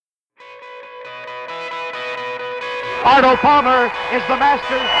Arnold Palmer is the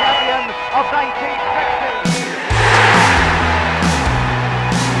Masters champion of 1960.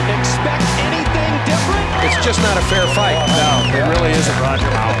 Expect anything different? It's just not a fair fight. No, it really isn't, Roger.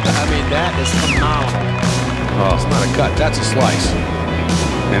 I mean, that is phenomenal. Oh, it's not a cut. That's a slice.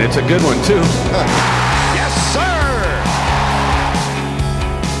 And it's a good one, too. Yes, sir!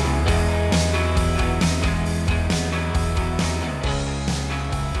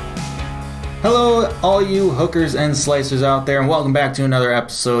 Hello, all you hookers and slicers out there, and welcome back to another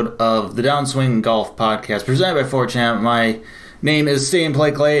episode of the Downswing Golf Podcast, presented by 4Champ. My name is Nic and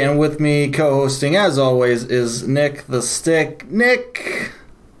Clay, and with me co-hosting, as always, is Nick the Stick. Nick,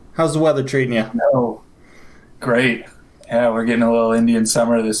 how's the weather treating you? Oh, great. Yeah, we're getting a little Indian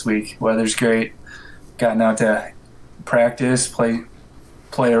summer this week. Weather's great. Gotten out to practice, play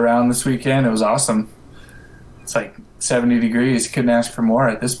around this weekend. It was awesome. It's like 70 degrees. Couldn't ask for more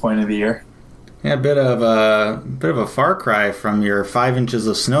at this point of the year. Yeah, a bit of a far cry from your 5 inches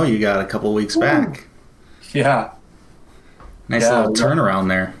of snow you got a couple weeks back. Yeah. Nice little turnaround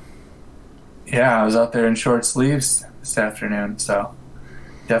there. Yeah, I was out there in short sleeves this afternoon, so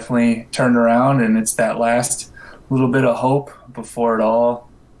definitely turned around, and it's that last little bit of hope before it all,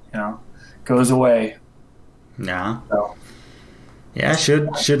 goes away. Yeah. So. Yeah,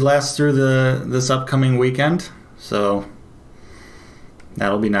 should last through this upcoming weekend, so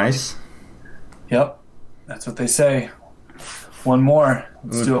that'll be nice. Yep, that's what they say. One more.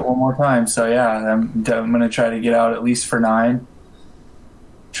 Let's do it one more time. So yeah, I'm going to try to get out at least for 9.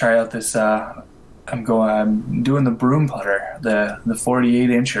 Try out this. I'm doing the broom putter, the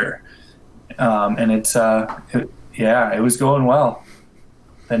 48 incher, and it's it was going well.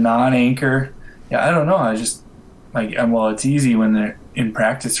 The non-anchor. Yeah, I don't know. I just it's easy when they're in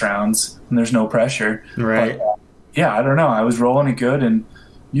practice rounds and there's no pressure. Right. But, I don't know. I was rolling it good, and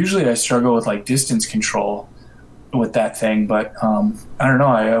usually I struggle with distance control with that thing, but I don't know.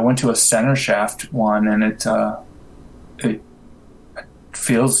 I went to a center shaft one, and it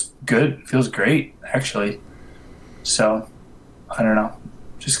feels good. Feels great, actually. So I don't know.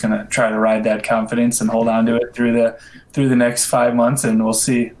 Just gonna try to ride that confidence and hold on to it through the next 5 months, and we'll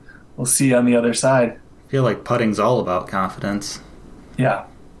see. We'll see on the other side. I feel like putting's all about confidence. Yeah.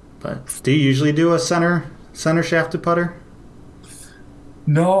 But do you usually do a center shafted putter?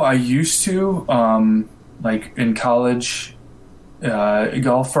 No, I used to, in college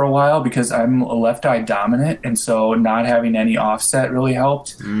golf for a while, because I'm a left eye dominant, and so not having any offset really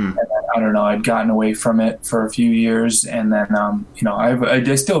helped. And then, I don't know, I'd gotten away from it for a few years, and then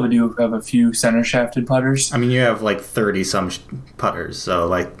I still do have a few center shafted putters. I mean, you have 30 some putters, so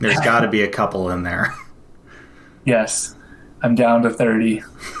there's got to be a couple in there. Yes, I'm down to 30.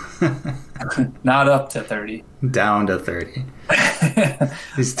 Not up to 30. Down to 30.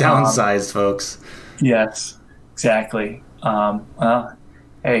 He's downsized, folks. Yes, exactly. Well,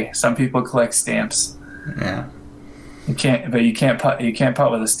 hey, some people collect stamps. Yeah. You can't putt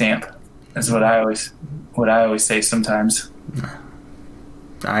with a stamp. That's what I always say sometimes.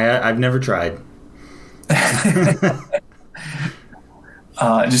 I've never tried.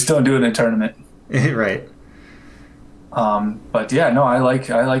 Just don't do it in a tournament. Right. But yeah, no, I like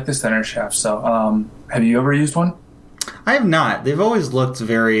the center shaft. So, have you ever used one? I have not. They've always looked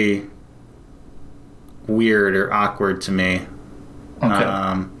very weird or awkward to me.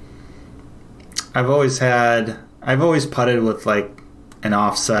 Okay. I've always putted with an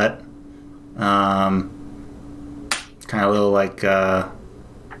offset, kind of little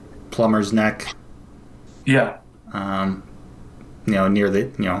plumber's neck. Yeah. Near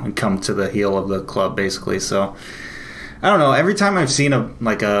the come to the heel of the club basically. So I don't know. Every time I've seen a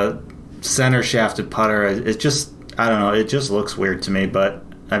center shafted putter, it just looks weird to me. But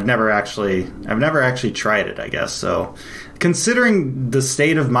I've never actually tried it, I guess. So considering the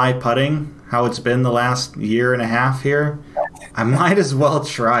state of my putting, how it's been the last year and a half here, I might as well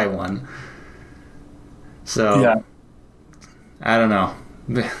try one. So yeah. I don't know.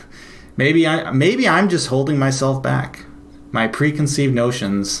 Maybe I'm just holding myself back. My preconceived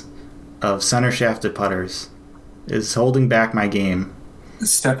notions of center shafted putters is holding back my game.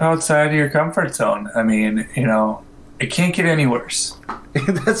 Step outside of your comfort zone. I mean, it can't get any worse.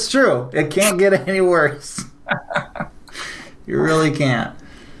 That's true. It can't get any worse. You really can't.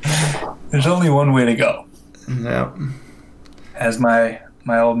 There's only one way to go. Yep. As my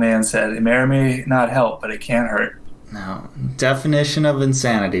old man said, it may or may not help, but it can't hurt. No. Definition of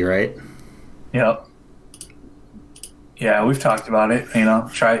insanity, right? Yep. Yeah, we've talked about it.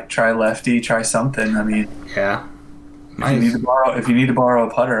 Try lefty, try something. I mean, yeah. If you need to borrow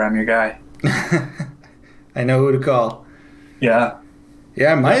a putter, I'm your guy. I know who to call. Yeah.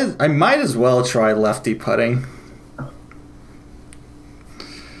 Yeah, I might as well try lefty putting.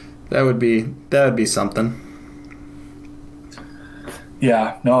 That would be something.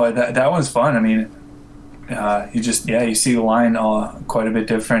 Yeah, no, that one's fun. I mean, you see the line quite a bit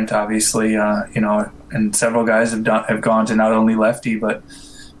different, obviously. And several guys have gone to not only lefty, but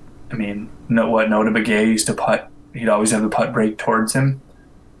I mean, Nota Begay used to putt. He'd always have the putt break towards him.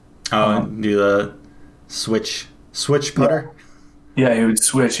 Do the switch putter? Yeah, he would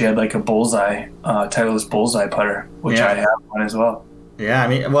switch. He had like a bullseye, Titleist bullseye putter, which I have one as well. Yeah, I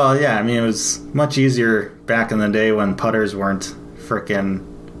mean, it was much easier back in the day when putters weren't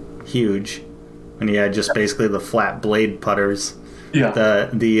frickin' huge, when you had just basically the flat blade putters. Yeah.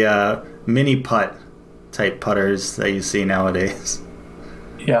 The mini putt type putters that you see nowadays.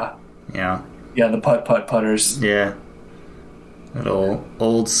 Yeah. Yeah. Yeah, the putters. Yeah. Little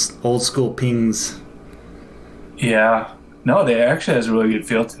old school pings. Yeah. No, they actually has a really good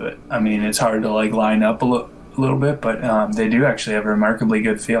feel to it. I mean, it's hard to like line up a little bit, but they do actually have a remarkably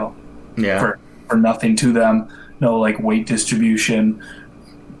good feel. Yeah. For nothing to them. No like weight distribution,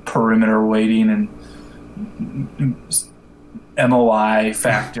 perimeter weighting, and MOI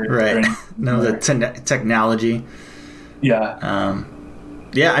factor. Right. No, the technology. Yeah.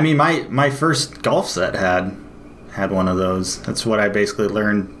 Yeah, I mean, my first golf set had one of those. That's what I basically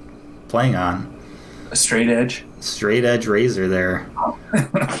learned playing on. A straight edge razor there.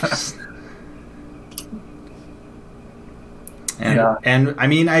 And I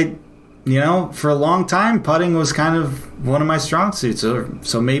mean, for a long time, putting was kind of one of my strong suits.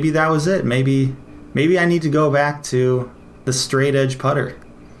 So maybe that was it. Maybe I need to go back to the straight edge putter.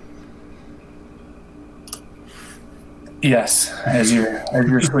 Yes, as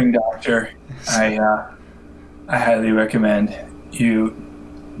your swing doctor, I highly recommend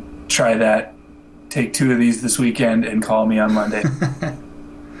you try that. Take 2 of these this weekend and call me on Monday.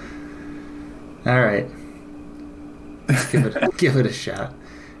 All right, give it a shot.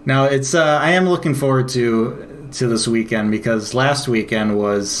 Now it's I am looking forward to this weekend, because last weekend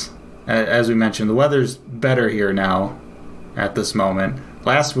was, as we mentioned, the weather's better here now at this moment.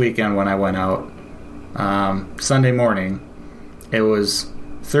 Last weekend when I went out, Sunday morning, it was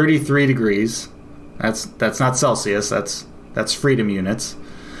 33 degrees. That's not Celsius. That's freedom units,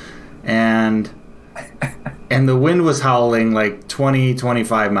 and the wind was howling like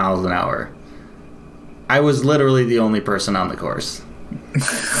 20-25 miles an hour. I was literally the only person on the course.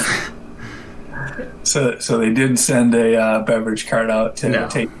 So they didn't send a beverage cart out to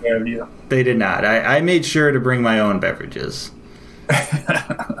take care of you. They did not. I made sure to bring my own beverages.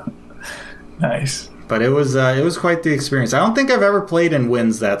 Nice. But it was quite the experience. I don't think I've ever played in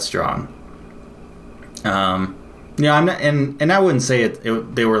winds that strong. I'm not, and I wouldn't say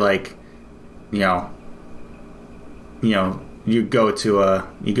it. They were like, you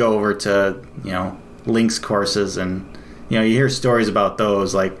go over to links courses, and you hear stories about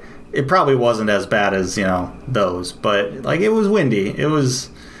those. Like, it probably wasn't as bad as those, but like, it was windy. It was,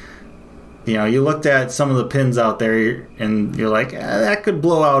 you looked at some of the pins out there and you're like, that could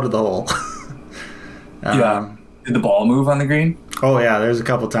blow out of the hole. Yeah. Did the ball move on the green? Oh yeah, there's a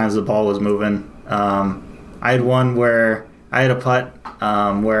couple times the ball was moving. I had one where I had a putt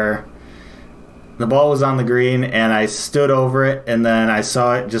where the ball was on the green, and I stood over it, and then I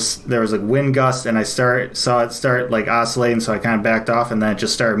saw it there was a wind gust, and I saw it start like oscillating, so I kind of backed off, and then it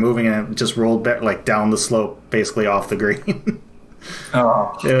just started moving, and it just rolled back, like down the slope, basically off the green.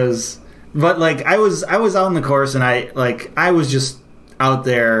 Oh. It was, but like I was out on the course, and I was just out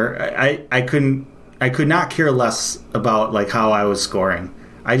there. I could not care less about like how I was scoring.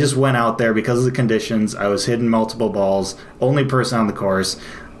 I just went out there because of the conditions. I was hitting multiple balls, only person on the course.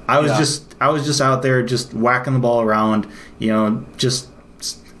 I was just out there just whacking the ball around, just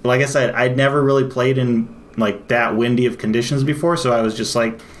like I said, I'd never really played in like that windy of conditions before, so I was just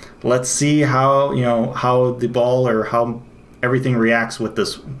like, let's see how the ball or how everything reacts with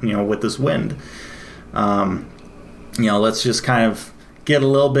this wind. Let's just kind of get a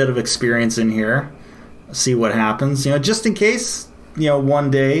little bit of experience in here, see what happens, just in case, one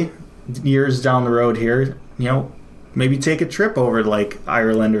day, years down the road here, maybe take a trip over to like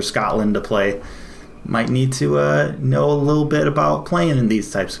Ireland or Scotland to play. Might need to know a little bit about playing in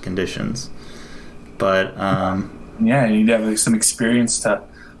these types of conditions. But yeah, you need to have like, some experience to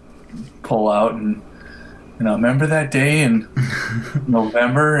pull out, and remember that day in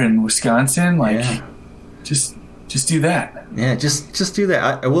November in Wisconsin? Like, yeah. Just do that. Yeah, just do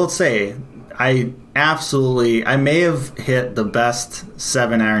that. I will say, I may have hit the best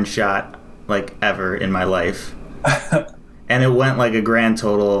 7-iron shot like ever in my life. And it went like a grand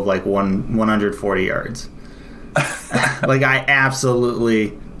total of like 140 yards. Like I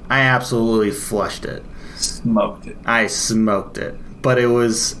absolutely flushed it. Smoked it. I smoked it. but it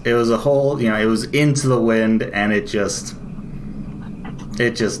was a hole, it was into the wind, and it just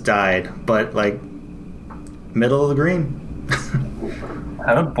died. But like middle of the green.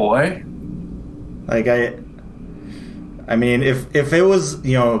 Oh boy. Like I mean, if it was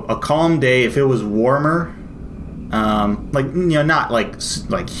a calm day, if it was warmer, not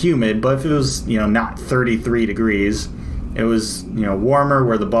like humid, but if it was not 33 degrees, it was warmer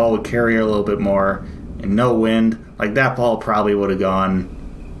where the ball would carry a little bit more and no wind, like that ball probably would have gone.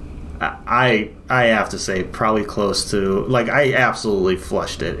 I have to say probably close to, like, I absolutely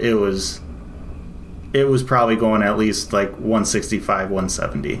flushed it. It was probably going at least like 165,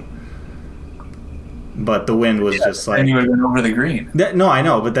 170. But the wind was just like... And you would have been over the green. No, I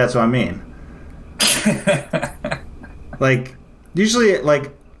know, but that's what I mean. Like, usually,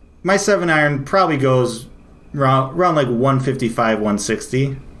 like, my 7-iron probably goes around like 155,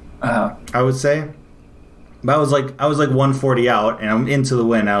 160, I would say. But I was like 140 out, and I'm into the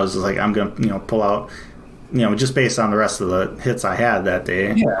wind. I was just like, I'm going to, pull out, just based on the rest of the hits I had that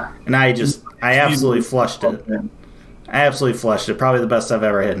day. Yeah. And I absolutely flushed it. I absolutely flushed it. Probably the best I've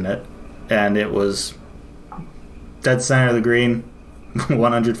ever hit in it. And it was dead center of the green,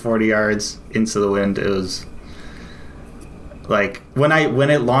 140 yards into the wind. It was like when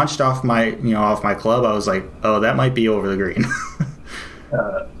it launched off my club, I was like, oh, that might be over the green.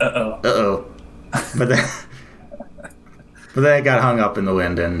 But then it got hung up in the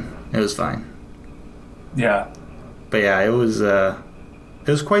wind, and it was fine. Yeah. But yeah, it was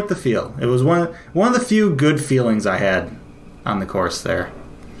quite the feel. It was one of the few good feelings I had on the course there.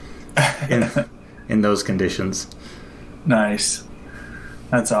 In those conditions. Nice.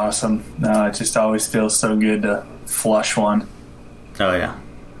 That's awesome. No, it just always feels so good to flush one. Oh yeah.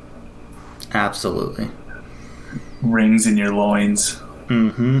 Absolutely. Rings in your loins.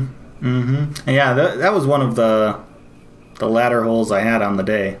 Mm-hmm. Mm-hmm. And yeah, that was one of the ladder holes I had on the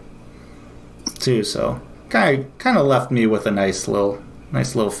day too, so kind of left me with a nice little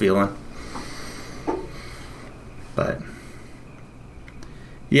feeling. But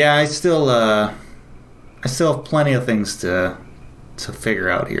yeah, I still have plenty of things to figure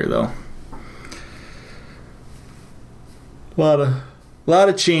out here, though. A lot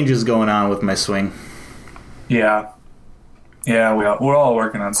of changes going on with my swing. Yeah, we're all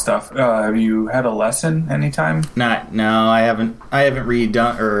working on stuff. Have you had a lesson anytime? No, I haven't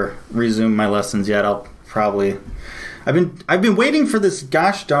redone or resumed my lessons yet. I'll probably. I've been waiting for this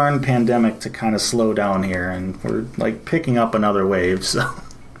gosh darn pandemic to kind of slow down here, and we're like picking up another wave. So,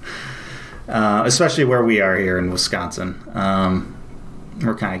 especially where we are here in Wisconsin,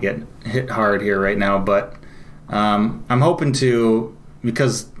 we're kind of getting hit hard here right now. But I'm hoping to,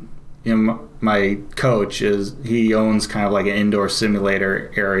 because my coach he owns kind of like an indoor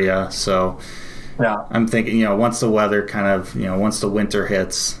simulator area, so yeah, I'm thinking once the weather kind of once the winter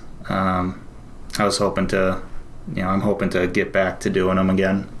hits, I was hoping to. I'm hoping to get back to doing them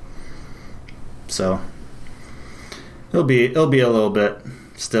again. So it'll be a little bit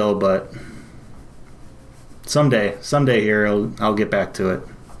still, but someday here I'll get back to it.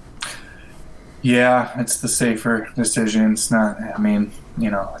 Yeah, it's the safer decision. It's not. I mean,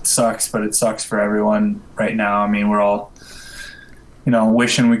 it sucks, but it sucks for everyone right now. I mean, we're all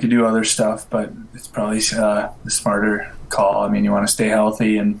wishing we could do other stuff, but it's probably the smarter call. I mean, you want to stay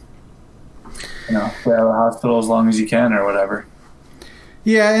healthy and. Stay out of the hospital as long as you can or whatever.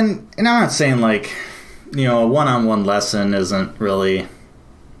 Yeah, and I'm not saying like, a one-on-one lesson isn't really,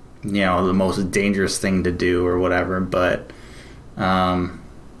 the most dangerous thing to do or whatever, but I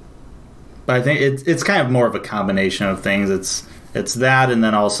think it's kind of more of a combination of things. It's that, and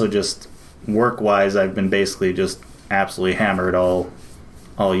then also just work-wise, I've been basically just absolutely hammered all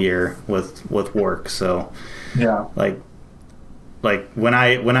year with work. So yeah, like when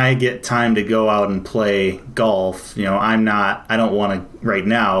I get time to go out and play golf, I don't want to right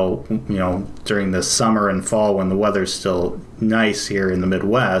now, during the summer and fall when the weather's still nice here in the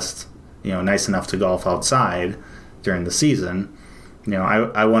Midwest, nice enough to golf outside during the season.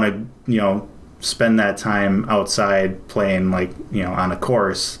 I want to, spend that time outside playing like, on a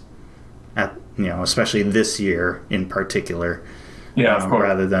course at, especially this year in particular. Yeah, of course.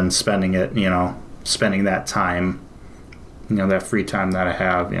 Rather than spending that time, that free time that I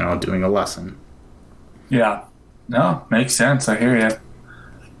have, doing a lesson. Yeah. No, makes sense. I hear you.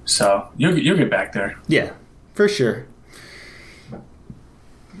 So you'll get back there. Yeah, for sure.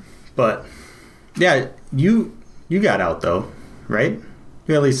 But yeah, you got out though, right?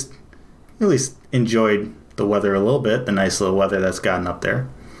 You at least enjoyed the weather a little bit, the nice little weather that's gotten up there.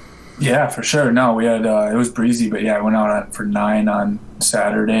 Yeah, for sure. No, we had it was breezy, but yeah, I went out for 9 on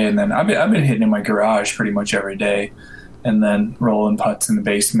Saturday, and then I've been hitting in my garage pretty much every day. and then rolling putts in the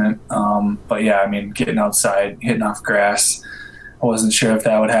basement. But yeah, I mean, getting outside, hitting off grass. I wasn't sure if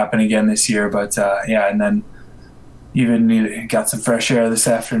that would happen again this year, but yeah, and then even got some fresh air this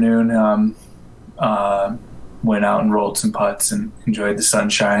afternoon. Went out and rolled some putts and enjoyed the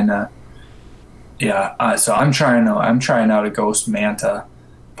sunshine. So I'm trying out a Ghost Manta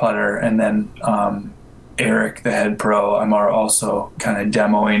putter, and then Eric, the head pro, I'm also kind of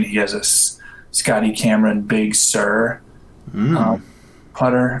demoing. He has a Scotty Cameron Big Sur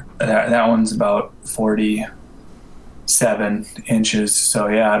putter. That one's about 47 inches. So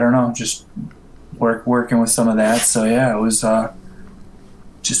yeah, I don't know, just working with some of that. So yeah, it was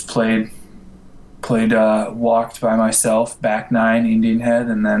just walked by myself, back 9 Indian Head,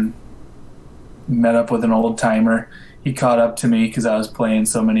 and then met up with an old timer. He caught up to me because I was playing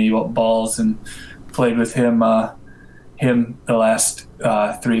so many balls, and played with him the last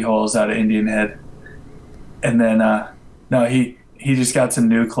 3 holes out of Indian Head. And then he just got some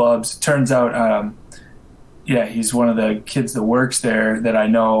new clubs. Turns out he's one of the kids that works there that I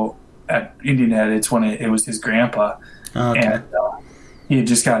know at Indian Head. It was his grandpa. Okay. And he had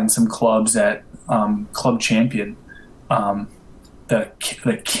just gotten some clubs at Club Champion, the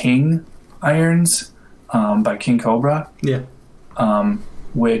King irons by King Cobra. Yeah.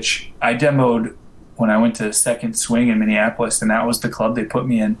 Which I demoed when I went to Second Swing in Minneapolis, and that was the club they put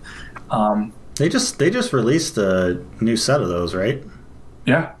me in. They just released a new set of those, right?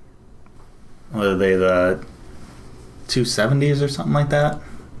 Yeah. Are they the 270s or something like that?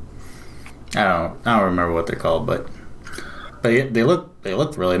 I don't remember what they're called, but they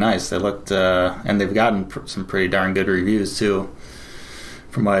looked really nice. They looked and they've gotten some pretty darn good reviews too,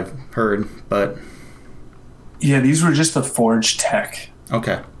 from what I've heard. But yeah, these were just the Forge Tech.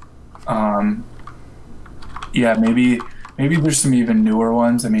 Okay. Yeah, maybe there's some even newer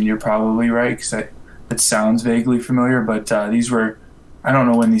ones. I mean, you're probably right, because it sounds vaguely familiar. But these were, I don't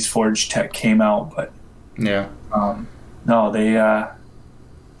know when these Forge Tech came out, but yeah. No, they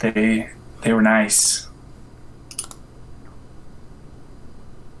were nice.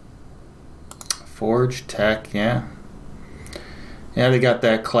 Forge Tech, yeah. Yeah, they got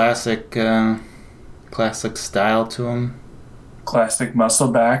that classic style to them. Classic muscle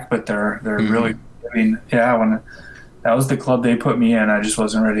back, but they're really. I mean, yeah. When that was the club they put me in, I just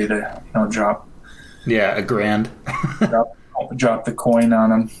wasn't ready to drop. Yeah, $1,000. drop the coin on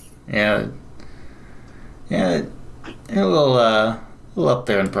them. Yeah. Yeah, a little up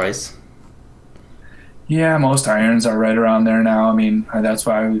there in price. Yeah, most irons are right around there now. I mean, that's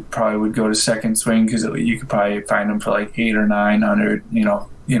why I probably would go to Second Swing, because you could probably find them for like $800 or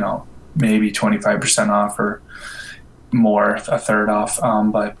 $900. Maybe 25% off or more, a third off.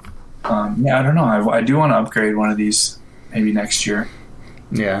 But yeah, I don't know. I do want to upgrade one of these maybe next year.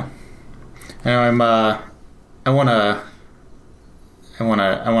 Yeah, and I want to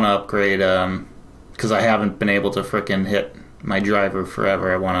upgrade because I haven't been able to frickin' hit my driver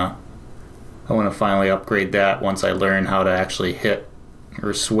forever. I want to finally upgrade that once I learn how to actually hit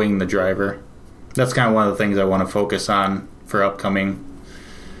or swing the driver. That's kind of one of the things I want to focus on for upcoming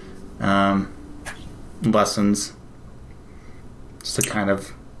lessons. Just to kind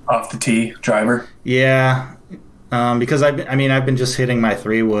of off the tee driver. Yeah, because I've been just hitting my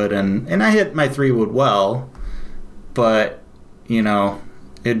 3-wood and I hit my 3-wood well, but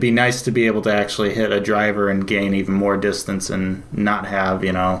it'd be nice to be able to actually hit a driver and gain even more distance and not have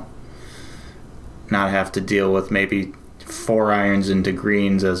to deal with maybe 4 irons into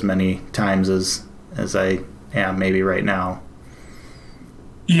greens as many times as I am maybe right now.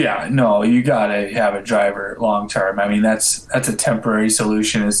 Yeah, no, you gotta have a driver long term. I mean, that's a temporary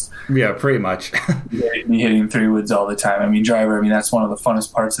solution. Yeah, pretty much. Hitting 3-woods all the time. I mean, driver. I mean, that's one of the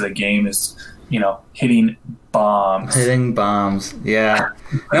funnest parts of the game is hitting bombs. Hitting bombs. Yeah.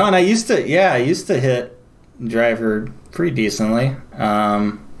 No, and I used to hit driver pretty decently.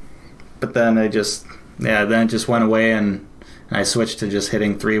 But then it just went away, and I switched to just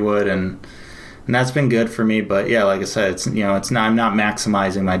hitting 3-wood, and that's been good for me. But yeah, like I said, it's I'm not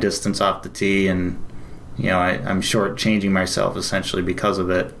maximizing my distance off the tee, and I'm shortchanging myself essentially because of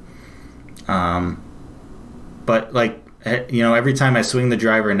it. But like every time I swing the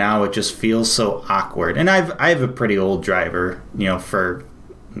driver now, it just feels so awkward. And I have a pretty old driver, for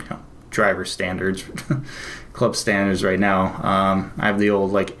driver standards, club standards right now. I have the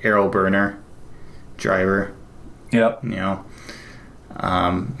old arrow burner driver. Yep.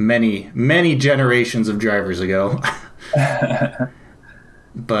 Many generations of drivers ago.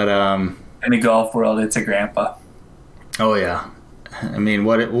 But in the golf world, it's a grandpa. Oh yeah. I mean,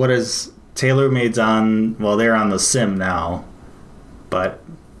 what is TaylorMade's on? Well, they're on the Sim now, but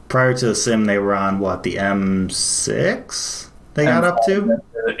prior to the sim, they were on what, the M6? They got up to?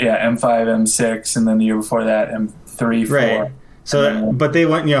 Yeah, M5, M6, and then the year before that, M3, 4. Right. So, but they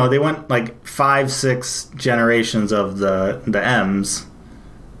went, they went like 5-6 generations of the M's.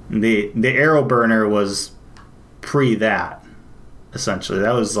 The Aero Burner was pre that, essentially.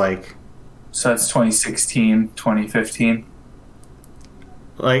 That was like, so that's 2016, 2015.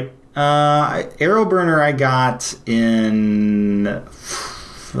 Like Aero Burner, I got in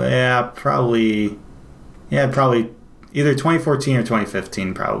probably either 2014 or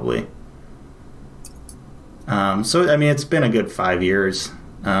 2015, probably. So I mean, it's been a good 5 years.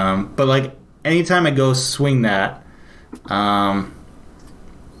 But like anytime I go swing that,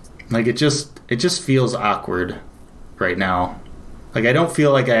 like it just feels awkward right now. Like I don't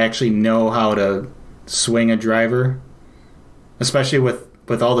feel like I actually know how to swing a driver, especially with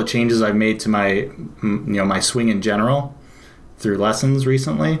all the changes I've made to my my swing in general through lessons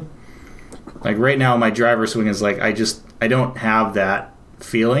recently. Like right now, my driver swing is like I don't have that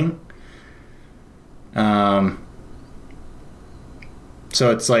feeling.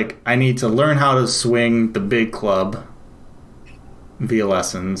 So it's like I need to learn how to swing the big club via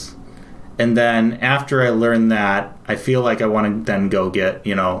lessons. And then after I learn that, I feel like I want to then go get,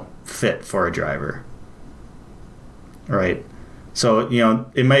 fit for a driver. Right. So,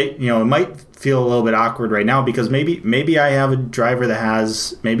 it might feel a little bit awkward right now because maybe I have a driver that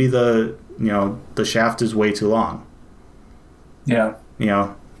has, maybe the shaft is way too long. Yeah.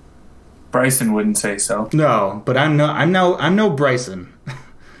 Bryson wouldn't say so. No, but I'm no Bryson.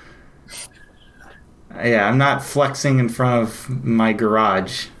 Yeah, I'm not flexing in front of my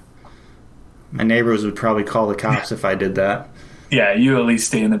garage. My neighbors would probably call the cops if I did that. Yeah, you at least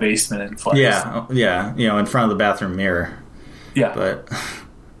stay in the basement and flex. Yeah, in front of the bathroom mirror. Yeah. But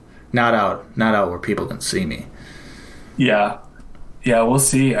not out where people can see me. Yeah. Yeah, we'll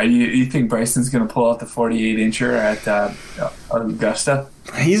see. You think Bryson's going to pull out the 48-incher at Augusta?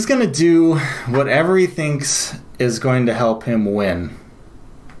 He's going to do whatever he thinks is going to help him win.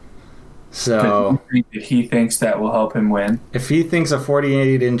 So if he thinks that will help him win, if he thinks a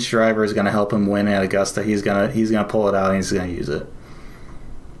 48-inch driver is going to help him win at Augusta, he's gonna pull it out and he's going to use it.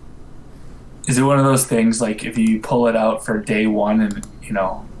 Is it one of those things like if you pull it out for day one and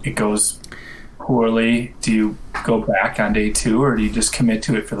it goes poorly, do you go back on day two or do you just commit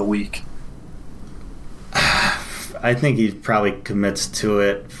to it for the week? I think he probably commits to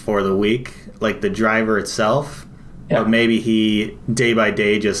it for the week, like the driver itself. Yeah. But maybe he day by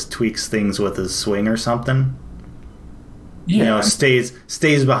day just tweaks things with his swing or something. Yeah, stays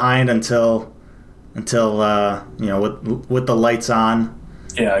behind until with the lights on.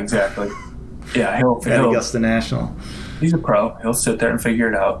 Yeah, exactly. Yeah, he'll at Augusta National. He's a pro. He'll sit there and figure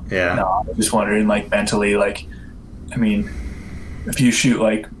it out. Yeah. No, I'm just wondering, like mentally, like, I mean, if you shoot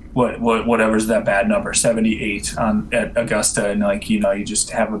like whatever's that bad number, 78 at Augusta, and like you just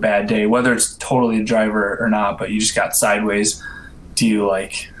have a bad day, whether it's totally a driver or not, but you just got sideways. Do you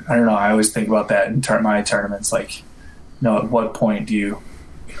like? I don't know. I always think about that in my tournaments. Like, at what point do you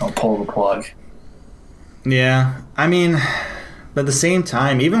pull the plug? Yeah, I mean, but at the same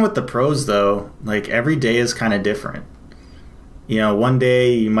time, even with the pros though, like every day is kind of different. One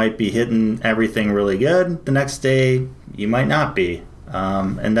day you might be hitting everything really good. The next day you might not be.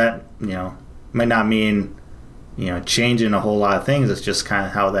 And that, might not mean, changing a whole lot of things. It's just kind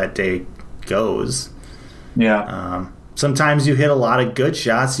of how that day goes. Yeah. Sometimes you hit a lot of good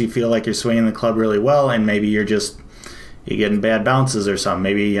shots. You feel like you're swinging the club really well, and maybe you're getting bad bounces or something.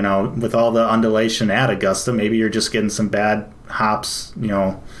 Maybe, with all the undulation at Augusta, maybe you're just getting some bad hops,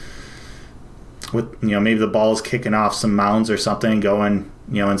 with, maybe the ball's kicking off some mounds or something, going,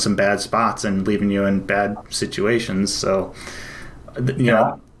 in some bad spots and leaving you in bad situations. So,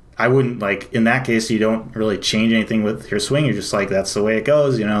 I wouldn't, like, in that case, you don't really change anything with your swing. You're just like, that's the way it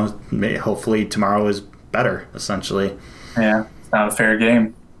goes, hopefully tomorrow is better, essentially. Yeah, it's not a fair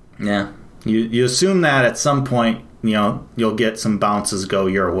game. Yeah. You assume that at some point, you'll get some bounces go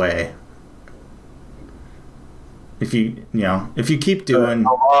your way. If you keep doing... The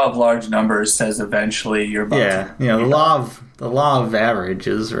law of large numbers says eventually you're about the law of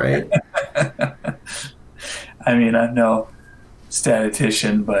averages, right? I mean, I'm no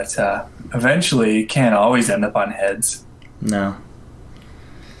statistician, but eventually you can't always end up on heads. No.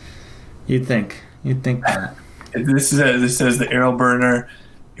 You'd think that. This says the Aero Burner,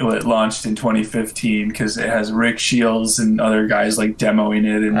 it launched in 2015 because it has Rick Shields and other guys like demoing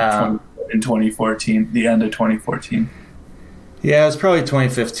it in 2014, the end of 2014. Yeah, it was probably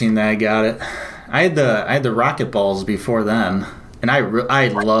 2015 that I got it. I had the rocket balls before then, and I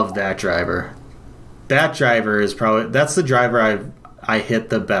love that driver. That driver is that's the driver I hit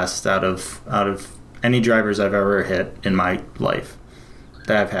the best out of any drivers I've ever hit in my life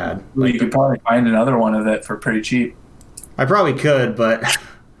that I've had. Well, you could probably find another one of it for pretty cheap. I probably could, but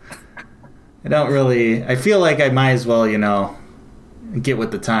I don't really. I feel like I might as well, get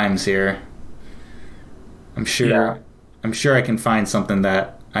with the times here. I'm sure. Yeah. I'm sure I can find something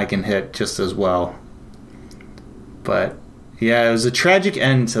that I can hit just as well. But yeah, it was a tragic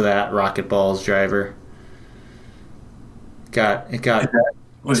end to that Rocket Balls driver.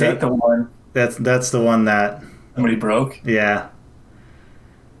 Was that the one? That's the one that Somebody broke? Yeah.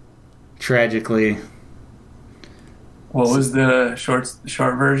 Tragically. What was the short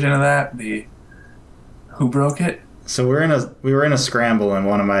version of that? Who broke it? So we were in a scramble, and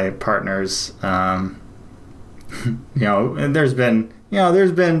one of my partners, there's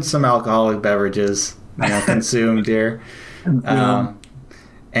been some alcoholic beverages consumed here, and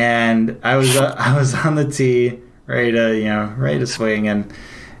I was on the tee ready to swing, and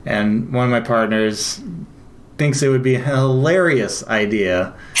one of my partners thinks it would be a hilarious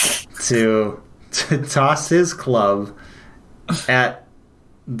idea to toss his club at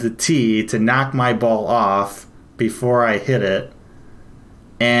the tee to knock my ball off before I hit it,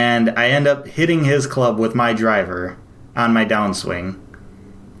 and I end up hitting his club with my driver on my downswing,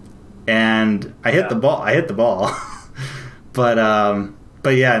 and I hit the ball. but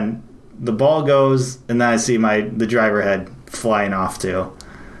yeah, the ball goes, and then I see the driver head flying off too.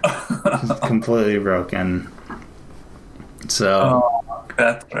 Completely broken. So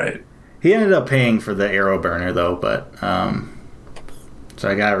that's right. He ended up paying for the aero burner though, but so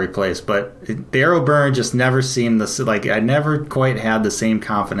I got it replaced. But the aero burner just never seemed I never quite had the same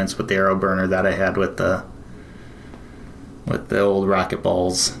confidence with the aero burner that I had with the old Rocket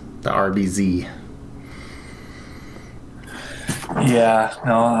Balls, the RBZ. Yeah,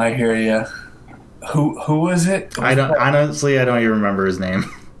 no, I hear you. Who was it? I don't even remember his name.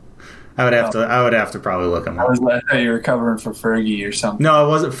 I would have to probably look him up. I thought you were covering for Fergie or something. No, it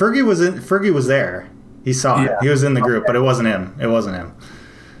wasn't. Fergie was there. He saw it. He was in the group, but it wasn't him.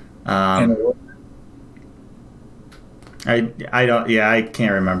 I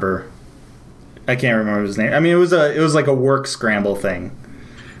can't remember. I can't remember his name. I mean, it was like a work scramble thing.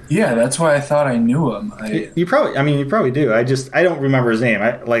 Yeah, that's why I thought I knew him. You probably do. I don't remember his name.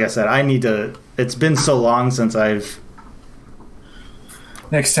 Like I said, I need to. It's been so long since I've.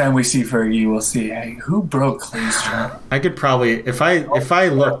 Next time we see Fergie, we'll see. Hey, who broke Clay's truck? I could probably, if I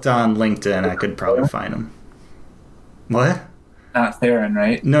looked on LinkedIn, I could probably find him. What? Not Theron,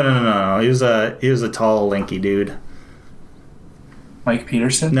 right? No. He was a tall, lanky dude. Mike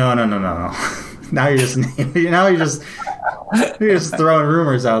Peterson? No. Now you're just throwing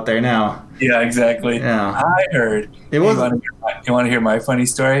rumors out there now. Yeah, exactly. Yeah. I heard. You want to hear my funny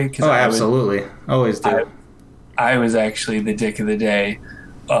story? Absolutely. Always do. I was actually the dick of the day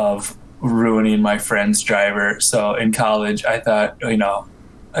of ruining my friend's driver. So in college, I thought,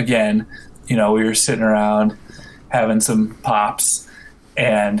 again, we were sitting around having some pops,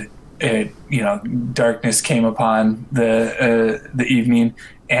 and darkness came upon the evening,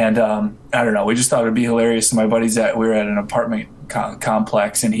 and I don't know, we just thought it'd be hilarious. My buddies we were at an apartment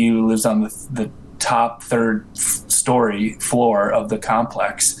complex, and he lives on the top third story floor of the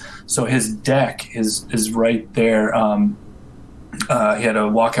complex. So his deck is right there. He had a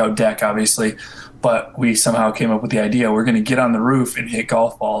walkout deck, obviously, but we somehow came up with the idea we're going to get on the roof and hit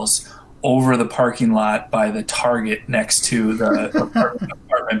golf balls over the parking lot by the Target next to the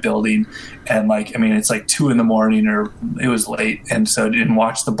apartment building. And it's like 2 a.m. or it was late. And so didn't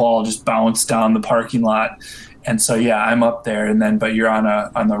watch the ball just bounce down the parking lot. And so, yeah, I'm up there, but you're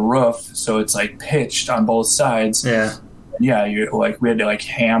on the roof. So it's like pitched on both sides. Yeah. Yeah. We had to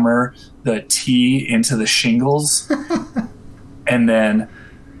hammer the tee into the shingles. And then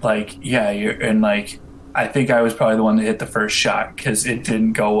I think I was probably the one that hit the first shot because it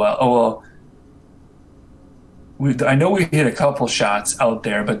didn't go well. Oh, well, I know we hit a couple shots out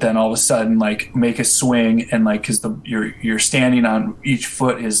there, but then all of a sudden, make a swing and because you're standing on each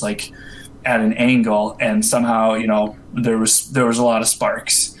foot is at an angle, and somehow there was a lot of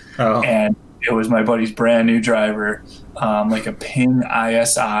sparks. Oh. And it was my buddy's brand new driver, a Ping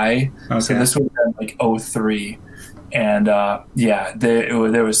ISI. Okay. So this would have been 03, and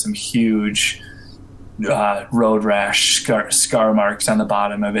there was some huge road rash scar marks on the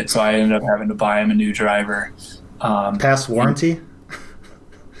bottom of it. So I ended up having to buy him a new driver. Past warranty?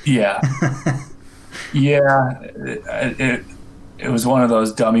 Yeah. Yeah. It was one of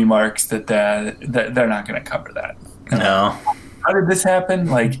those dummy marks that they're not going to cover that. No. How did this happen?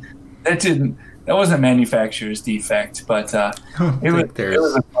 That wasn't a manufacturer's defect, but it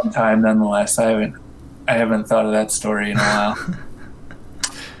was a fun time nonetheless. I haven't thought of that story in a while.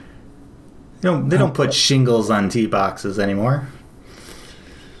 They don't put shingles on tee boxes anymore.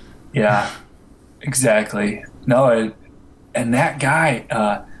 Yeah, exactly. No, and that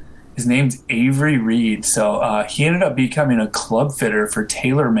guy, his name's Avery Reed. So he ended up becoming a club fitter for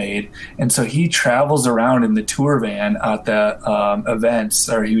TaylorMade, and so he travels around in the tour van at the events,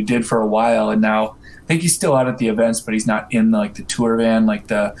 or he did for a while, and now I think he's still out at the events, but he's not in the tour van, like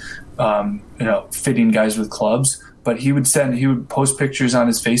the fitting guys with clubs. But he would post pictures on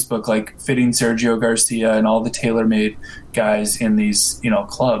his Facebook, like fitting Sergio Garcia and all the TaylorMade guys in these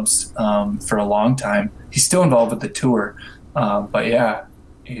clubs for a long time. He's still involved with the tour, but yeah,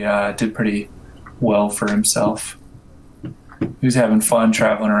 he did pretty well for himself. He was having fun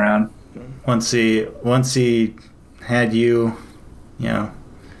traveling around. Once he had you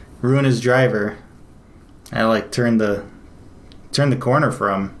ruin his driver, I turned the corner for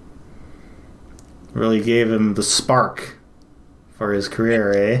him. Really gave him the spark for his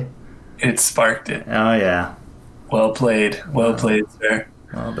career, eh? It sparked it. Oh yeah. Well played, sir.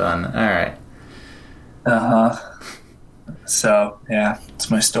 Well done. All right. So yeah,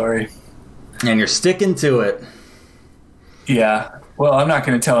 it's my story. And you're sticking to it. Yeah. Well, I'm not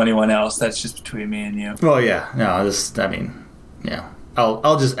going to tell anyone else. That's just between me and you. Well, yeah. No, yeah.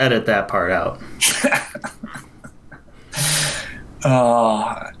 I'll just edit that part out.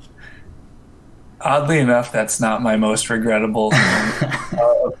 Oddly enough, that's not my most regrettable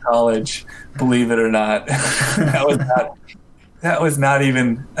of college. Believe it or not, that was not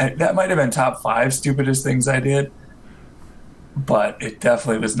even. That might have been top 5 stupidest things I did, but it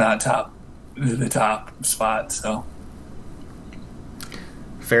definitely was not the top spot. So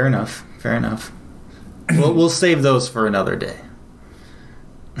fair enough. We'll save those for another day.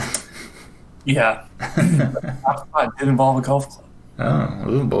 Yeah, the top spot did involve a golf club.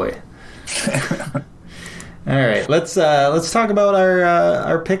 Oh boy. All right, let's talk about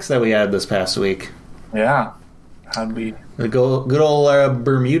our picks that we had this past week. Yeah, how'd we? The good old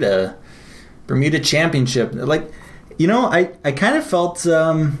Bermuda Championship. I kind of felt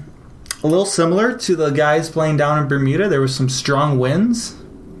a little similar to the guys playing down in Bermuda. There was some strong winds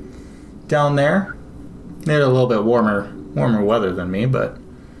down there. They had a little bit warmer weather than me, but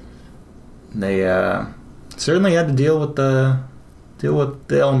they certainly had to deal with the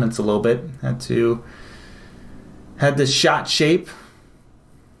elements a little bit. Had the shot shape,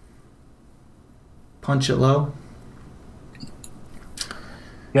 punch it low.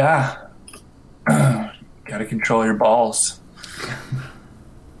 Yeah. Gotta control your balls.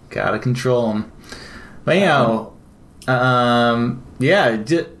 Gotta control them. But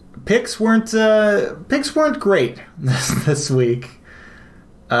picks weren't great this week.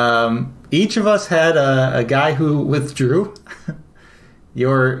 Each of us had a guy who withdrew.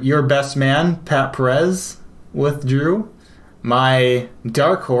 Your best man, Pat Perez, withdrew. My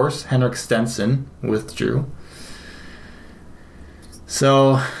dark horse, Henrik Stenson, withdrew.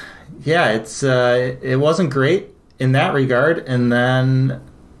 So, yeah, it wasn't great in that regard. And then,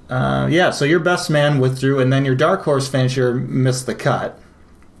 so your best man withdrew, and then your dark horse finisher missed the cut.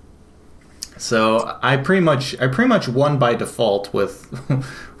 So I pretty much won by default with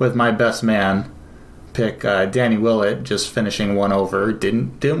my best man pick, Danny Willett, just finishing one over.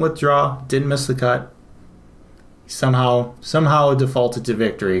 Didn't withdraw, didn't miss the cut. Somehow defaulted to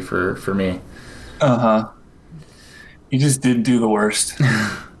victory for me. He just did do the worst.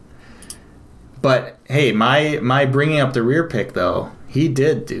 But hey, my bringing up the rear pick though, he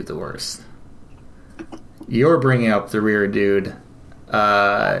did do the worst. Your bringing up the rear dude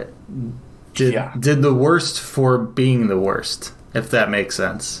did the worst for being the worst, if that makes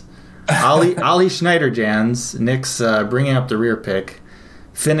sense. Ali Schneiderjans, Nick's bringing up the rear pick,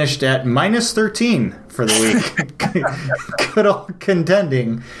 finished at minus 13 for the week. Good old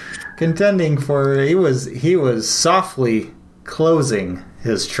contending for he was softly closing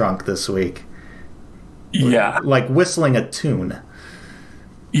his trunk this week. Yeah, like whistling a tune.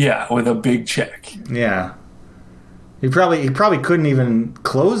 Yeah, with a big check. Yeah, he probably couldn't even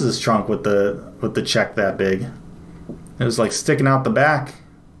close his trunk with the check that big. It was like sticking out the back.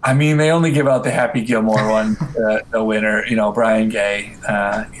 I mean, they only give out the Happy Gilmore one, the winner, Brian Gay.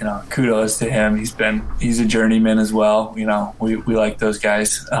 Kudos to him. He's a journeyman as well. We like those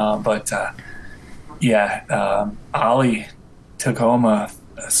guys. Ollie took home a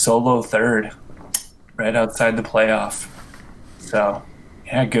solo third right outside the playoff. So,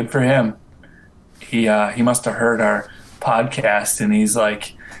 yeah, good for him. He must have heard our podcast, and he's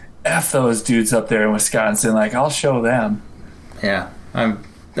like, F those dudes up there in Wisconsin. Like, I'll show them. Yeah,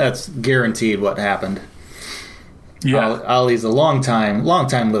 that's guaranteed what happened. Yeah, Ollie's a long time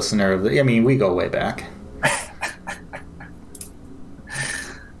listener of we go way back.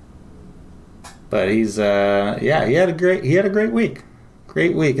 But he's he had a great week.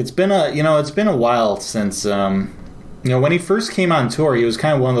 Great week. It's been a while since when he first came on tour, he was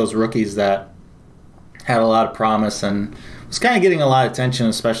kind of one of those rookies that had a lot of promise and was kind of getting a lot of attention,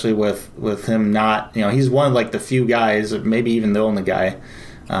 especially with him not, he's one of like the few guys, or maybe even the only guy,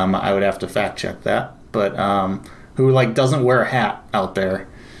 I would have to fact check that, but who like doesn't wear a hat out there.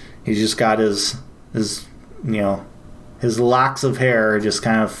 He's just got his locks of hair just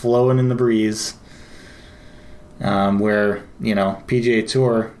kind of flowing in the breeze. Where PGA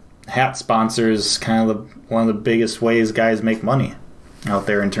Tour hat sponsors kind of one of the biggest ways guys make money out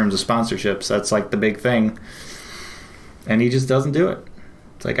there in terms of sponsorships. That's like the big thing, and he just doesn't do it.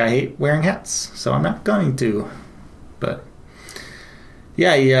 It's like, I hate wearing hats, so I'm not going to. But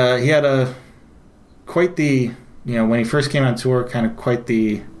yeah, he had quite the when he first came on tour, kind of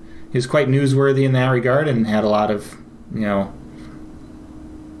he was quite newsworthy in that regard, and had a lot of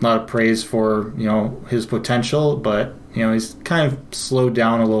praise for his potential, but he's kind of slowed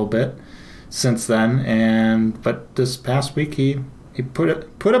down a little bit since then. But this past week he put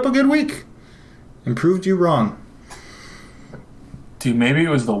up a good week and proved you wrong. Dude, maybe it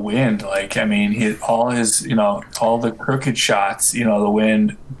was the wind. Like, I mean, all the crooked shots. The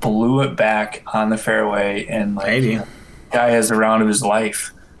wind blew it back on the fairway, and like, maybe the guy has the round of his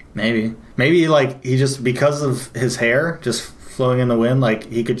life. Maybe like he just, because of his hair just flowing in the wind, like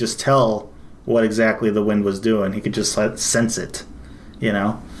he could just tell what exactly the wind was doing. He could just sense it,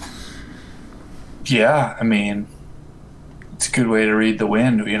 Yeah, I mean, it's a good way to read the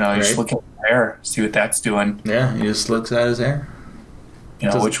wind. You just look at the hair, see what that's doing. Yeah, he just looks at his hair.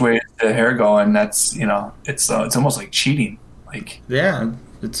 Which way is the hair going? That's it's almost like cheating. Like,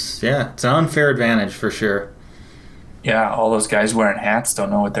 it's an unfair advantage for sure. Yeah, all those guys wearing hats don't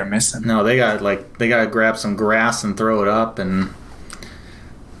know what they're missing. No, they gotta grab some grass and throw it up, and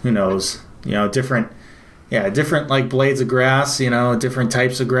who knows? Different like blades of grass. Different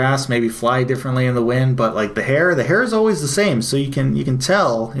types of grass maybe fly differently in the wind, but like the hair is always the same, so you can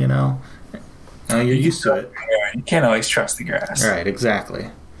tell. You're used to it. You can't always trust the grass. Right? Exactly.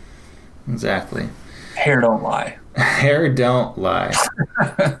 Hair don't lie. Hair don't lie.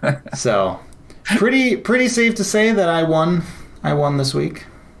 So. Pretty safe to say that I won this week.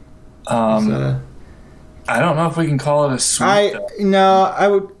 I don't know if we can call it a sweep.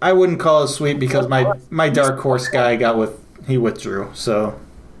 I wouldn't call it a sweep because my dark horse guy he withdrew. So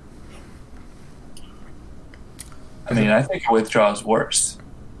I mean, I think a withdrawal is worse.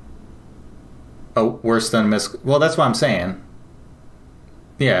 Oh, worse than a miss. Well, that's what I'm saying.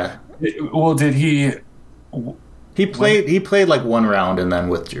 Yeah. Well, did he? He played like one round and then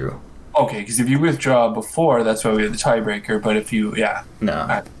withdrew. Okay, because if you withdraw before, that's why we have the tiebreaker. But if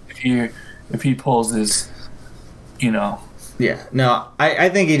he pulls his, Yeah, no, I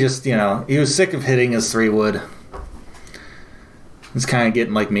think he just, he was sick of hitting his 3-wood. He's kind of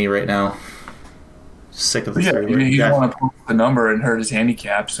getting like me right now. Sick of the 3-wood. He didn't want to pull the number and hurt his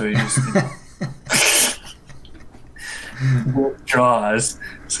handicap, so he just withdraws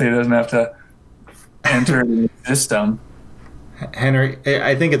so he doesn't have to enter it in the system.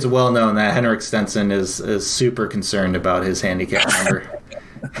 I think it's well known that Henrik Stenson is super concerned about his handicap number.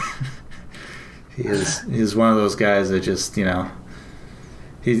 He's one of those guys that just,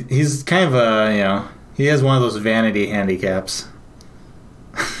 he's kind of he has one of those vanity handicaps.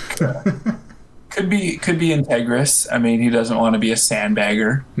 Could be integrous. I mean, he doesn't want to be a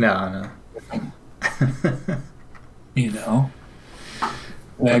sandbagger. No. He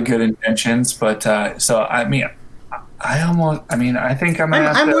had good intentions, but so I mean. I think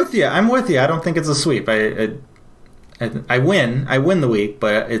I'm with you. I don't think it's a sweep. I win the week,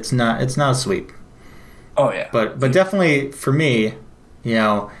 but it's not a sweep. Oh yeah. But definitely for me,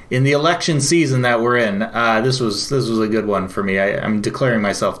 in the election season that we're in, this was a good one for me. I'm declaring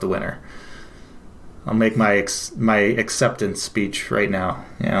myself the winner. I'll make my acceptance speech right now.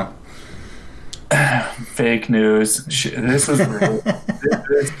 Fake news. This was real.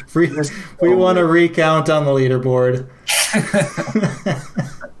 We want a recount on the leaderboard.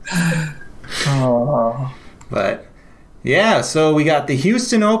 Oh. But yeah, so we got the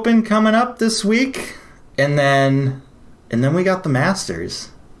Houston Open coming up this week, and then we got the Masters.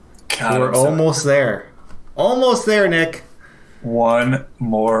 God, we're almost there. Almost there, Nick. One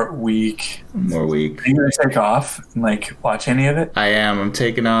more week. Are you gonna take off and watch any of it? I am. I'm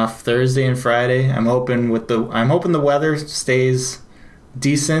taking off Thursday and Friday. I'm hoping the weather stays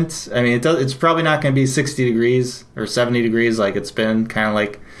decent. I mean, it's probably not going to be 60 degrees or 70 degrees like it's been kind of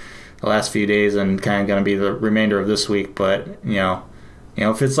like the last few days, and kind of going to be the remainder of this week. But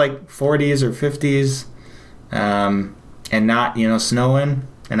if it's like 40s or 50s, and not snowing,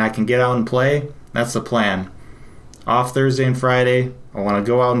 and I can get out and play, That's the plan. Off Thursday and Friday. I want to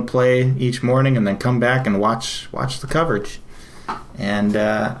go out and play each morning, and then come back and watch the coverage. And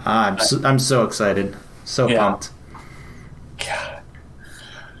I'm so excited, so pumped. God, I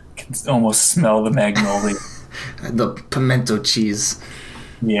can almost smell the magnolia. The pimento cheese.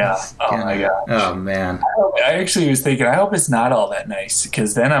 Yeah. Oh my gosh. Oh man. I actually was thinking, I hope it's not all that nice,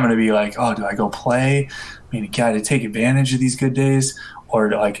 because then I'm going to be like, oh, do I go play? I mean, got to take advantage of these good days, or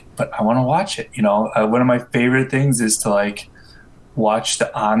but I want to watch it. One of my favorite things is to watch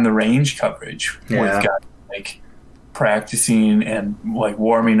the on the range coverage. Yeah. We've got practicing and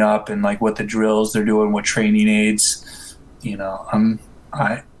warming up and what the drills they're doing, what training aids.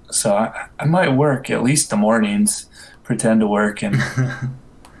 I might work at least the mornings, pretend to work, and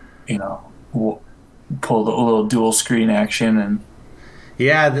pull the little dual screen action. And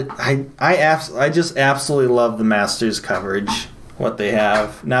yeah, I just absolutely love the Masters coverage. What they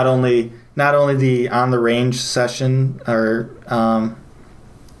have, not only the on the range session or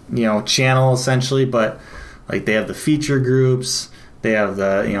channel essentially, but they have the feature groups, they have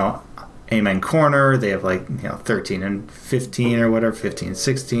the Amen Corner, they have 13 and 15 or whatever, 15 and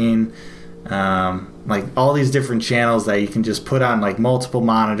 16, all these different channels that you can just put on multiple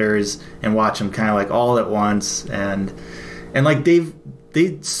monitors and watch them kind of all at once, and they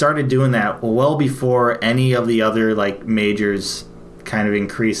started doing that well before any of the other majors kind of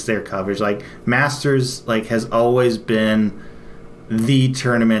increased their coverage. Masters has always been the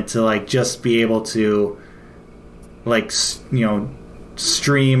tournament to just be able to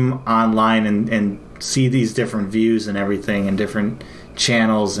stream online and see these different views and everything and different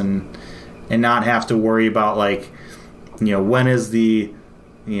channels and not have to worry about when is the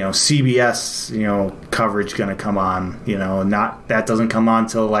CBS coverage gonna come on, not that doesn't come on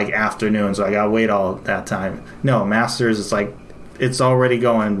till afternoon, so I gotta wait all that time. No, Masters is it's already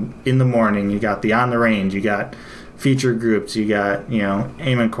going in the morning. You got the on the range, you got feature groups, you got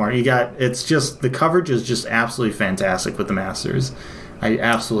Amen Corner, it's just the coverage is just absolutely fantastic with the Masters. I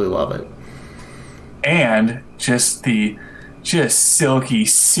absolutely love it. And just the silky,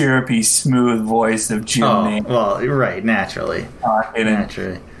 syrupy, smooth voice of Jim Nantz. Well, right, naturally.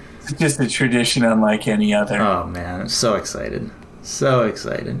 Naturally. It's just a tradition unlike any other. Oh man, I'm so excited. So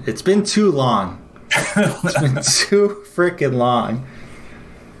excited. It's been too long. It's been too freaking long.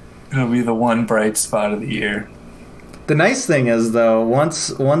 It'll be the one bright spot of the year. The nice thing is, though, once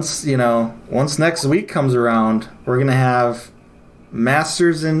next week comes around, we're gonna have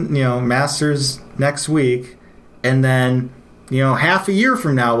Masters next week, and then half a year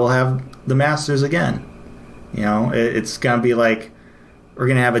from now we'll have the Masters again. It's gonna be we're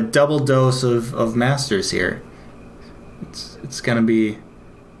gonna have a double dose of Masters here. It's gonna be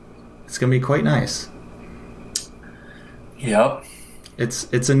quite nice. Yep.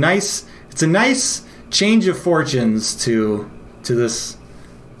 It's a nice change of fortunes to this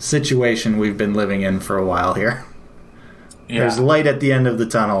situation we've been living in for a while here. Yeah. There's light at the end of the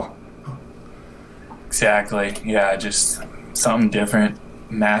tunnel. Exactly. Yeah, just something different.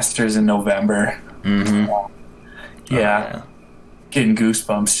 Masters in November. Mm-hmm. Yeah. Getting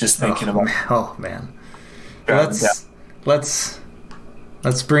goosebumps just thinking about it. Oh man. Let's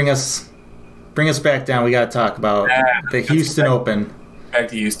bring us back down. We got to talk about the Houston Open. Back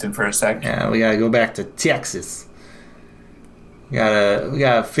to Houston for a second. Yeah, we got to go back to Texas. We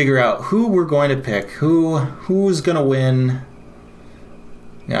gotta figure out who we're going to pick. Who's going to win.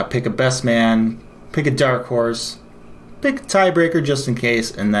 Pick a best man, pick a dark horse, pick a tiebreaker just in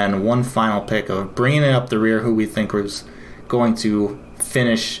case, and then one final pick of bringing it up the rear who we think was going to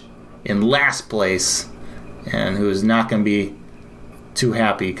finish in last place and who is not going to be too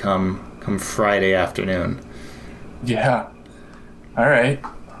happy come Friday afternoon. Yeah. All right.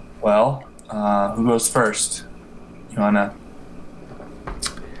 Well, who goes first? You wanna?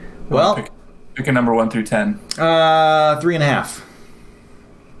 Well, pick a number 1 through 10. 3.5.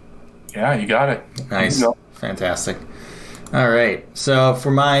 Yeah, you got it. Nice. Fantastic. All right. So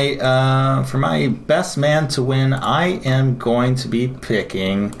for my best man to win, I am going to be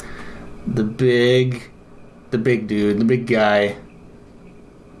picking the big dude, the big guy.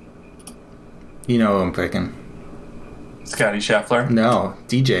 You know who I'm picking. Scotty Scheffler? No,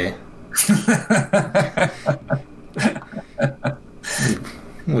 DJ.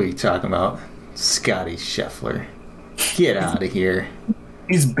 What are you talking about? Scotty Scheffler. Get out of here.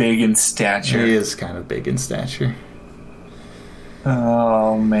 He's big in stature. He is kind of big in stature.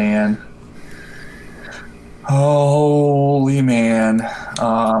 Oh, man. Holy man.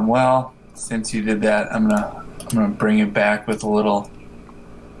 Well, since you did that, I'm gonna bring it back with a little...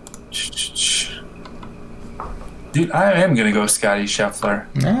 Dude, I am going to go Scotty Scheffler.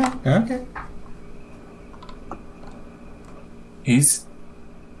 Okay. he's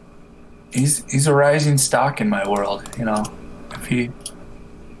a rising stock in my world. You know, if he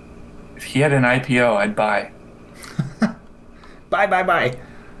had an IPO, I'd buy. Bye. Bye.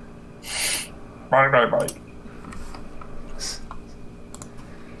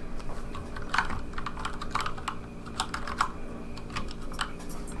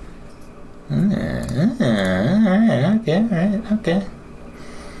 Okay.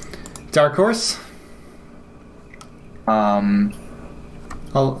 Dark horse. Um,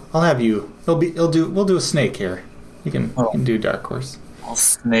 I'll have you. We'll do a snake here. You can do dark horse. little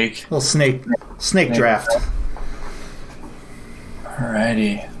snake. Little snake draft.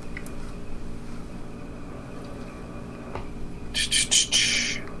 Alrighty.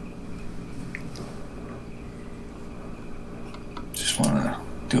 Just want to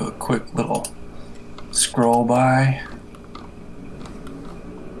do a quick little scroll by.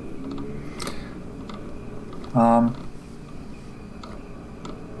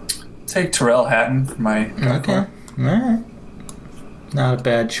 Take Terrell Hatton for my. Okay. All right. Not a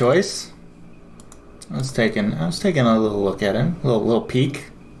bad choice. I was taking a little look at him, a little peek,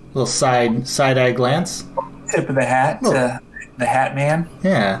 a little side eye glance. Tip of the hat to the Hat Man.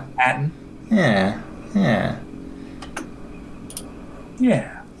 Yeah. Hatton. Yeah.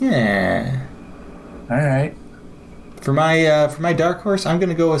 All right. For my dark horse, I'm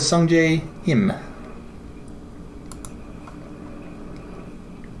gonna go with Sungjae Im.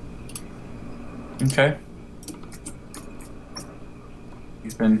 Okay.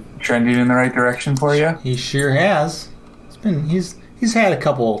 He's been trending in the right direction for you. He sure has. He's had a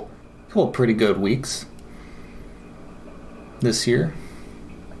couple pretty good weeks this year.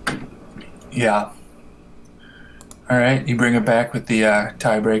 Yeah. All right. You bring it back with the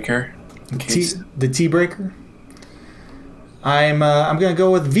tiebreaker. The tea breaker. I'm gonna go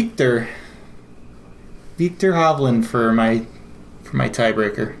with Victor Hovland for my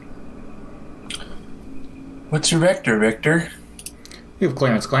tiebreaker. What's your vector, Victor? You have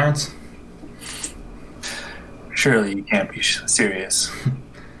Clarence. Surely you can't be serious.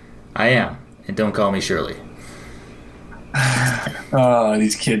 I am, and don't call me Shirley. Oh,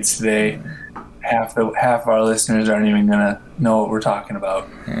 these kids today. Half our listeners aren't even gonna know what we're talking about.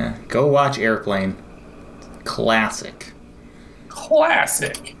 Yeah, go watch Airplane. Classic.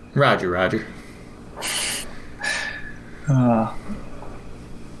 Roger.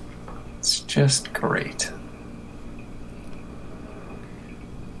 It's just great.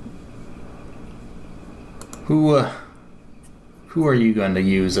 Who are you going to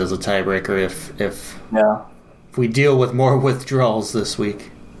use as a tiebreaker if we deal with more withdrawals this week?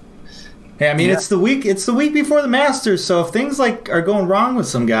 Yeah, I mean it's the week before the Masters, so if things are going wrong with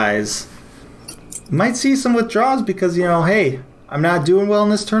some guys, you might see some withdrawals because hey, I'm not doing well in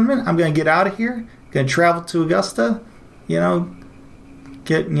this tournament. I'm going to get out of here. Going to travel to Augusta. Get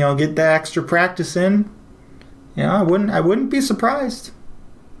that extra practice in. I wouldn't be surprised.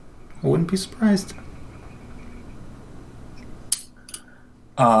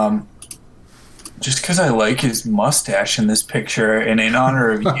 Just because I like his mustache in this picture, and in honor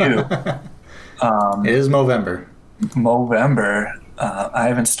of you, it is Movember. I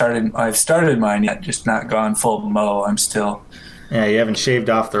haven't started. I've started mine yet, just not gone full Mo. I'm still. Yeah, you haven't shaved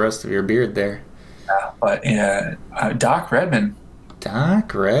off the rest of your beard there. But Doc Redman. Yeah,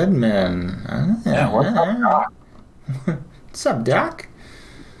 what's up, Doc? What's up, Doc?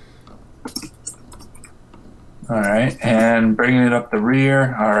 All right, and bringing it up the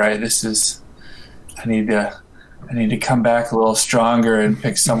rear. All right, I need to come back a little stronger and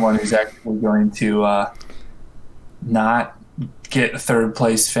pick someone who's actually going to not get a third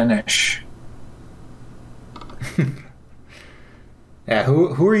place finish. Yeah,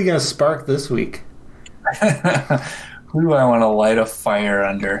 who are you going to spark this week? Who do I want to light a fire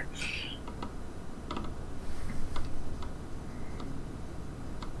under?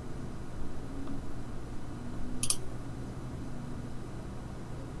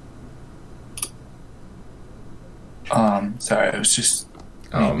 Sorry, I was just.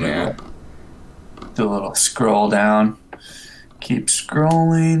 Oh man. Do a little scroll down. Keep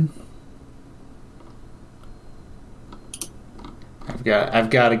scrolling. I've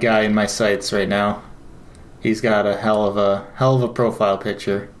got a guy in my sights right now. He's got a hell of a profile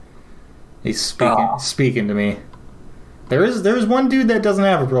picture. He's speaking to me. There's one dude that doesn't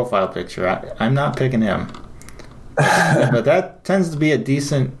have a profile picture. I'm not picking him. But that tends to be a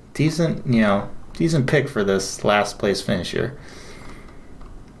decent pick for this last place finish here.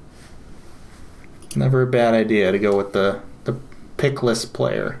 Never a bad idea to go with the pickless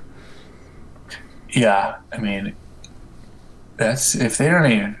player. Yeah, I mean, that's if they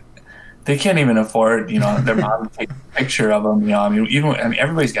don't even They can't even afford, their mom to take a picture of them.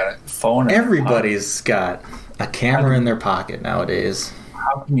 Everybody's got a phone. Everybody's got a camera in their pocket nowadays.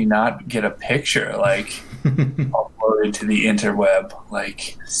 How can you not get a picture uploaded to the interweb?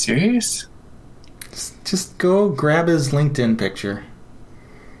 Serious? Just go grab his LinkedIn picture.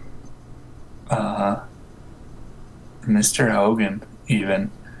 Mr. Hogan, even.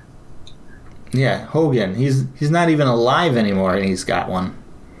 Yeah, Hogan. He's not even alive anymore, and he's got one.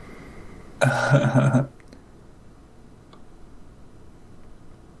 I'm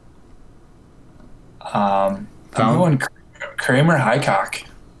going Kramer Highcock.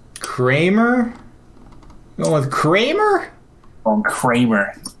 Kramer? Going with Kramer? Going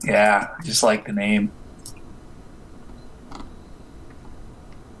Kramer. Yeah, just like the name.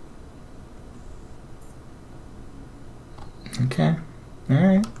 Okay. All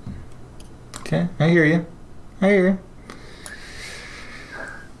right. Okay, I hear you.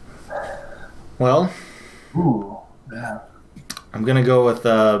 Well, ooh, yeah. I'm going to go with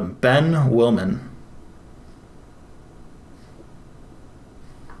Ben Willman.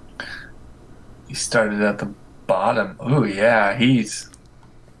 He started at the bottom. Ooh, yeah, he's...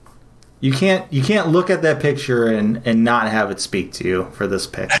 You can't look at that picture and not have it speak to you for this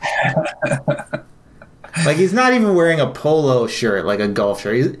pick. He's not even wearing a polo shirt, like a golf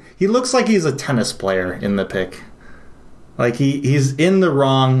shirt. He looks like he's a tennis player in the pick. He's in the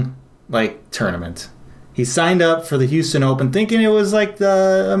wrong tournament. He signed up for the Houston Open thinking it was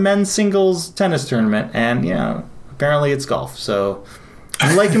a men's singles tennis tournament, and apparently it's golf. So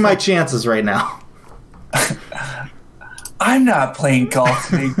I'm liking my chances right now. I'm not playing golf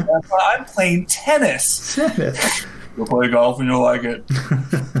today, Grandpa. I'm playing tennis. You'll play golf and you'll like it.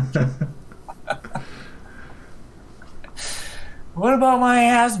 What about my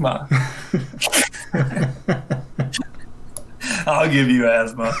asthma? I'll give you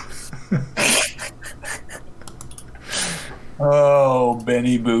asthma. Oh,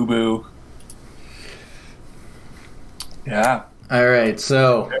 Benny Boo Boo. Yeah. All right,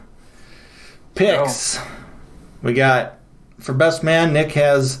 so picks. We got, for best man, Nick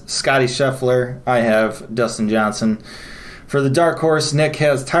has Scotty Scheffler. I have Dustin Johnson. For the dark horse, Nick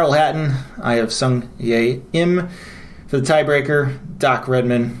has Tyrrell Hatton. I have Sung Jae Im. For the tiebreaker, Doc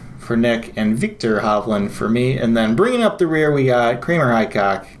Redman for Nick and Victor Hovland for me. And then bringing up the rear, we got Kramer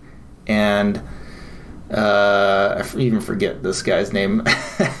Highcock and I even forget this guy's name.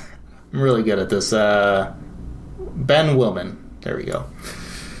 I'm really good at this. Ben Willman. There we go.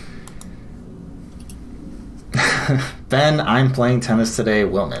 Ben, I'm playing tennis today,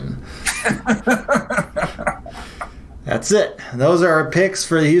 Willman. That's it. Those are our picks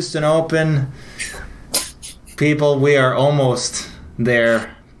for the Houston Open. People, we are almost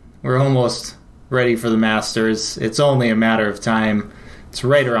there. We're almost ready for the Masters. It's only a matter of time. It's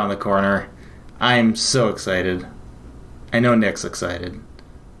right around the corner. I'm so excited. I know Nick's excited.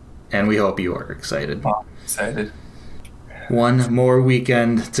 And we hope you are excited. Oh, excited. One more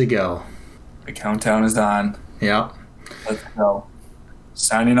weekend to go. The countdown is on. Yep. Let's go.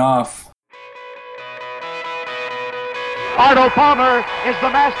 Signing off. Arnold Palmer is the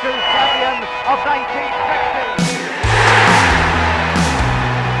Masters champion of 1960.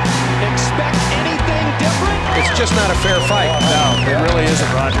 Expect anything different? It's just not a fair fight. No, it really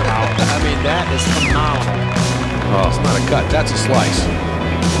isn't, Roger. That is phenomenal. Oh, it's not a cut. That's a slice.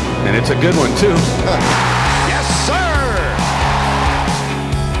 And it's a good one, too.